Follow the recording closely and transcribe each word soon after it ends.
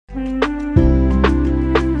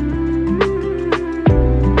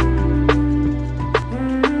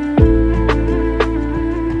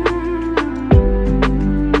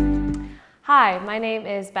my name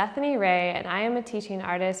is Bethany Wray and I am a teaching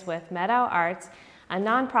artist with Meadow Arts, a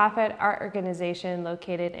nonprofit art organization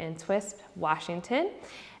located in Twisp, Washington.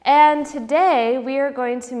 And today we are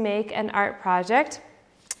going to make an art project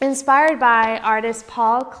inspired by artist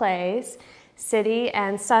Paul Klee's city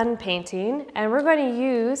and sun painting, and we're going to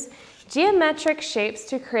use geometric shapes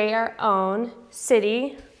to create our own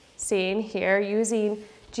city scene here using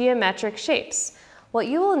geometric shapes. What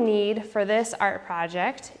you will need for this art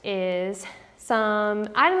project is some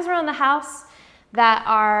items around the house that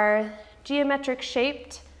are geometric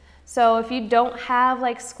shaped. So if you don't have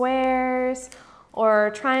like squares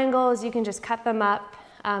or triangles, you can just cut them up,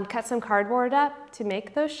 cut some cardboard up to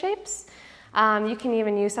make those shapes. You can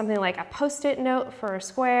even use something like a Post-it note for a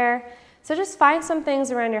square. So just find some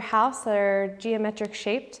things around your house that are geometric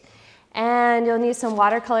shaped, and you'll need some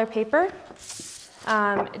watercolor paper.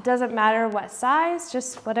 It doesn't matter what size,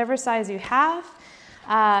 just whatever size you have,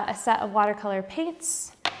 a set of watercolor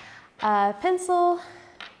paints, a pencil,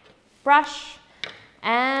 brush,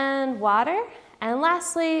 and water, and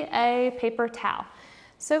lastly, a paper towel.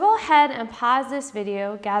 So go ahead and pause this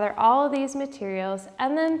video, gather all of these materials,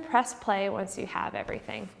 and then press play once you have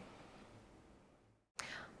everything.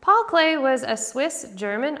 Paul Klee was a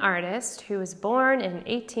Swiss-German artist who was born in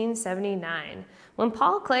 1879. When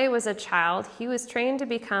Paul Klee was a child, he was trained to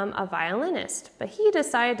become a violinist, but he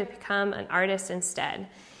decided to become an artist instead.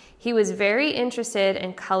 He was very interested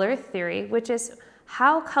in color theory, which is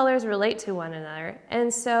how colors relate to one another,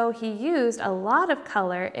 and so he used a lot of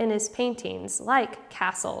color in his paintings, like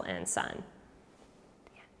Castle and Sun.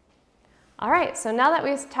 All right, so now that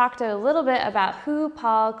we've talked a little bit about who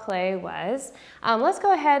Paul Klee was, let's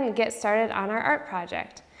go ahead and get started on our art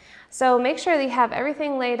project. So make sure that you have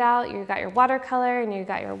everything laid out. You've got your watercolor and you've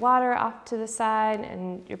got your water off to the side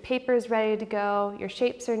and your paper's ready to go, your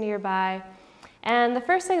shapes are nearby. And the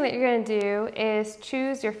first thing that you're gonna do is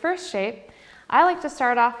choose your first shape. I like to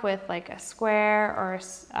start off with like a square or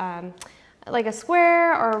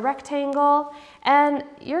a rectangle, and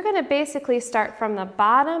you're gonna basically start from the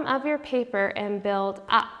bottom of your paper and build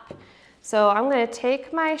up. So I'm gonna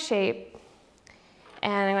take my shape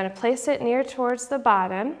and I'm gonna place it near towards the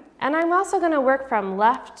bottom, and I'm also gonna work from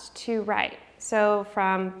left to right. So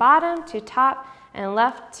from bottom to top and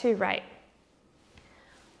left to right.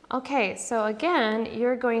 Okay, so again,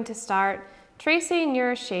 you're going to start tracing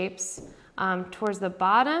your shapes towards the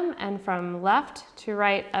bottom and from left to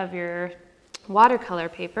right of your watercolor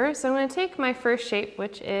paper. So I'm going to take my first shape,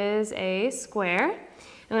 which is a square.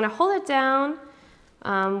 I'm going to hold it down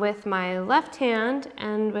with my left hand,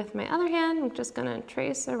 and with my other hand, I'm just going to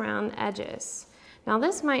trace around the edges. Now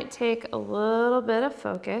this might take a little bit of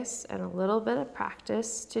focus and a little bit of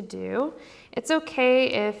practice to do. It's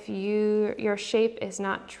okay if your shape is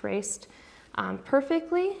not traced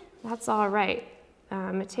perfectly. That's all right.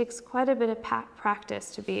 It takes quite a bit of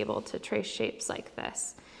practice to be able to trace shapes like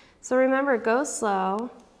this. So remember, go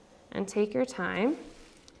slow and take your time.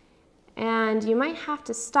 And you might have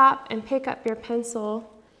to stop and pick up your pencil.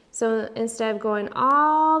 So instead of going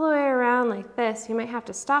all the way around like this, you might have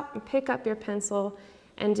to stop and pick up your pencil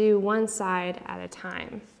and do one side at a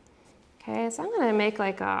time. Okay, so I'm gonna make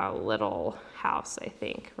like a little house, I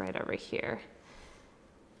think, right over here.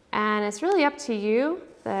 And it's really up to you,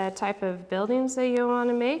 the type of buildings that you want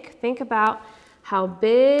to make. Think about how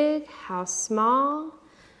big, how small,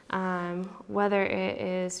 whether it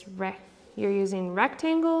is you're using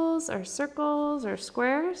rectangles or circles or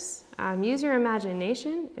squares. Use your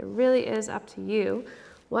imagination. It really is up to you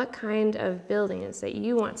what kind of buildings that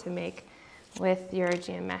you want to make with your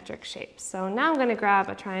geometric shapes. So now I'm going to grab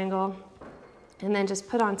a triangle and then just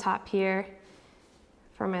put on top here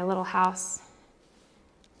for my little house.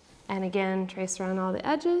 And again, trace around all the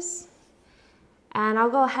edges. And I'll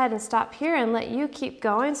go ahead and stop here and let you keep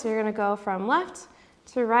going. So you're gonna go from left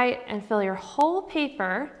to right and fill your whole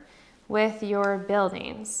paper with your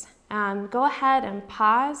buildings. Go ahead and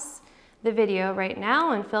pause the video right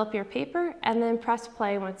now and fill up your paper, and then press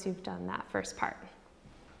play once you've done that first part.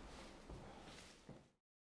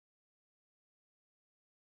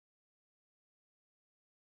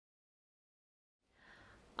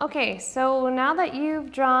 Okay, so now that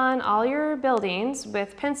you've drawn all your buildings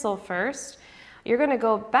with pencil first, you're going to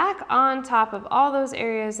go back on top of all those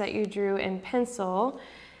areas that you drew in pencil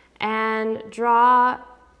and draw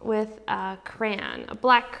with a crayon, a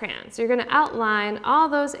black crayon. So you're going to outline all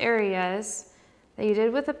those areas that you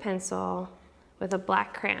did with a pencil with a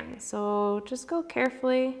black crayon. So just go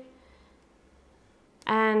carefully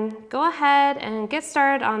and go ahead and get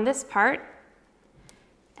started on this part.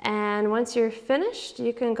 And once you're finished,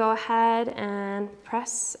 you can go ahead and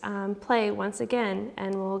press play once again,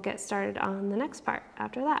 and we'll get started on the next part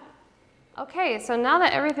after that. Okay, so now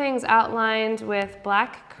that everything's outlined with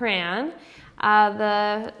black crayon,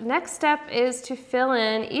 the next step is to fill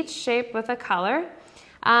in each shape with a color.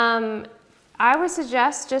 I would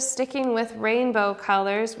suggest just sticking with rainbow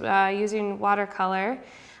colors using watercolor,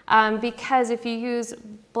 because if you use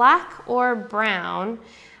black or brown,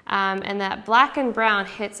 and that black and brown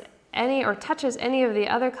hits any or touches any of the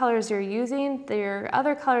other colors you're using, your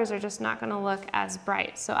other colors are just not going to look as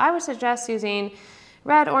bright. So I would suggest using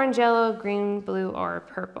red, orange, yellow, green, blue, or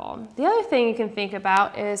purple. The other thing you can think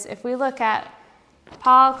about is if we look at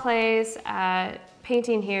Paul Klee's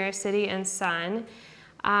painting here, City and Sun,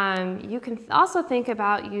 you can also think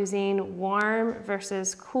about using warm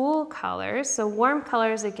versus cool colors. So warm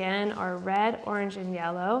colors again are red, orange, and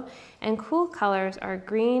yellow, and cool colors are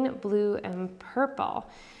green, blue, and purple.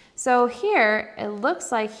 So here it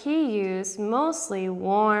looks like he used mostly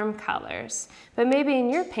warm colors, but maybe in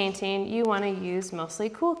your painting you want to use mostly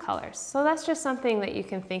cool colors. So that's just something that you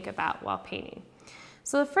can think about while painting.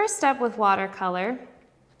 So the first step with watercolor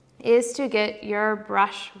is to get your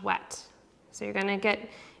brush wet. So you're going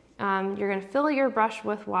to fill your brush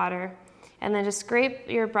with water, and then just scrape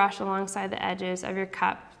your brush alongside the edges of your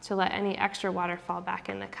cup to let any extra water fall back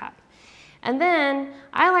in the cup. And then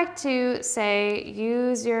I like to say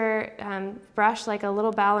use your brush like a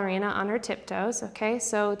little ballerina on her tiptoes, okay?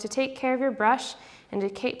 So to take care of your brush and to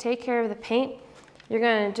take care of the paint, you're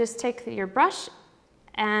going to just take your brush,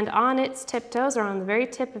 and on its tiptoes, or on the very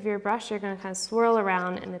tip of your brush, you're going to kind of swirl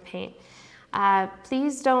around in the paint.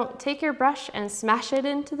 Please don't take your brush and smash it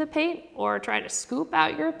into the paint or try to scoop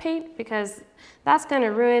out your paint, because that's going to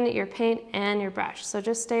ruin your paint and your brush. So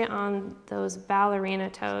just stay on those ballerina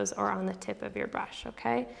toes or on the tip of your brush,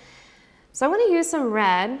 okay? So I'm going to use some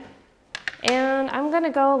red, and I'm going to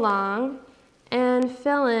go along and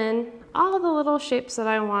fill in all the little shapes that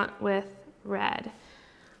I want with red.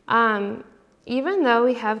 Even though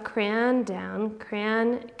we have crayon down,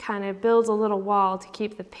 crayon kind of builds a little wall to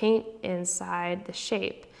keep the paint inside the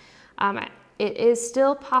shape. It is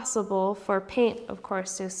still possible for paint, of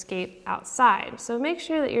course, to escape outside. So make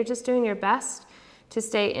sure that you're just doing your best to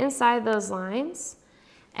stay inside those lines,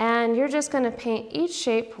 and you're just going to paint each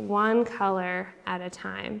shape one color at a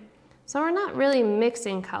time. So we're not really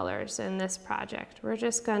mixing colors in this project. We're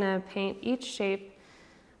just going to paint each shape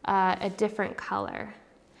a different color.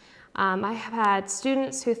 I have had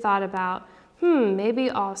students who thought about, maybe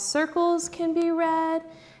all circles can be red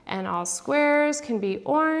and all squares can be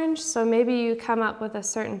orange. So maybe you come up with a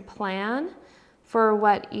certain plan for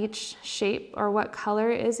what each shape or what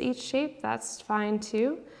color is each shape. That's fine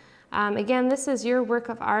too. Again, this is your work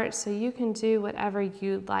of art, so you can do whatever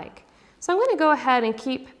you'd like. So I'm going to go ahead and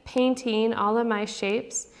keep painting all of my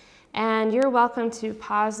shapes, and you're welcome to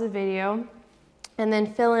pause the video and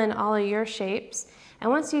then fill in all of your shapes. And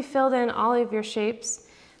once you've filled in all of your shapes,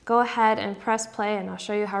 go ahead and press play, and I'll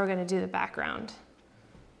show you how we're going to do the background.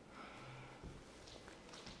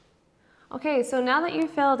 Okay, so now that you've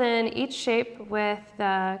filled in each shape with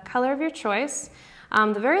the color of your choice,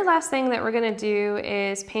 the very last thing that we're going to do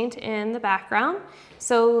is paint in the background.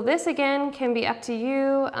 So this again can be up to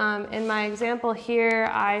you. In my example here,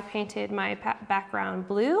 I painted my background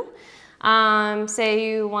blue. Say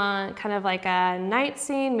you want kind of like a night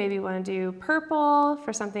scene, maybe you want to do purple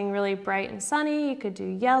for something really bright and sunny, you could do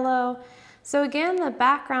yellow. So again, the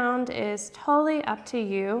background is totally up to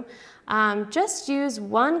you. Just use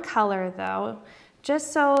one color though,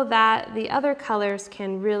 just so that the other colors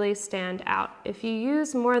can really stand out. If you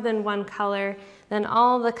use more than one color, then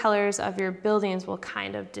all the colors of your buildings will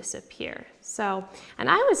kind of disappear. So, and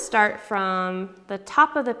I would start from the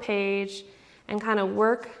top of the page and kind of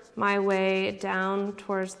work my way down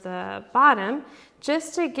towards the bottom,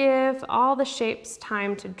 just to give all the shapes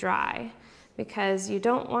time to dry, because you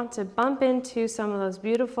don't want to bump into some of those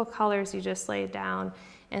beautiful colors you just laid down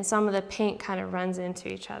and some of the paint kind of runs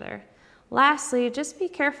into each other. Lastly, just be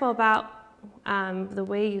careful about the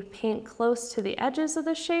way you paint close to the edges of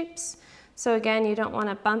the shapes. So again, you don't want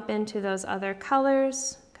to bump into those other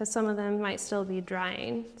colors because some of them might still be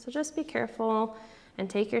drying. So just be careful and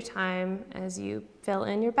take your time as you fill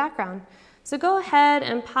in your background. So go ahead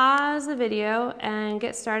and pause the video and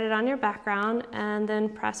get started on your background, and then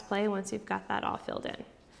press play once you've got that all filled in.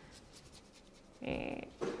 Okay.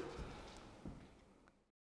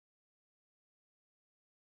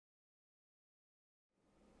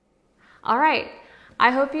 All right, I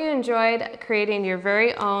hope you enjoyed creating your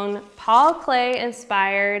very own Paul Klee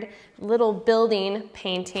inspired little building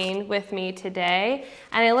painting with me today,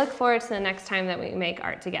 and I look forward to the next time that we make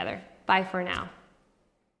art together. Bye for now.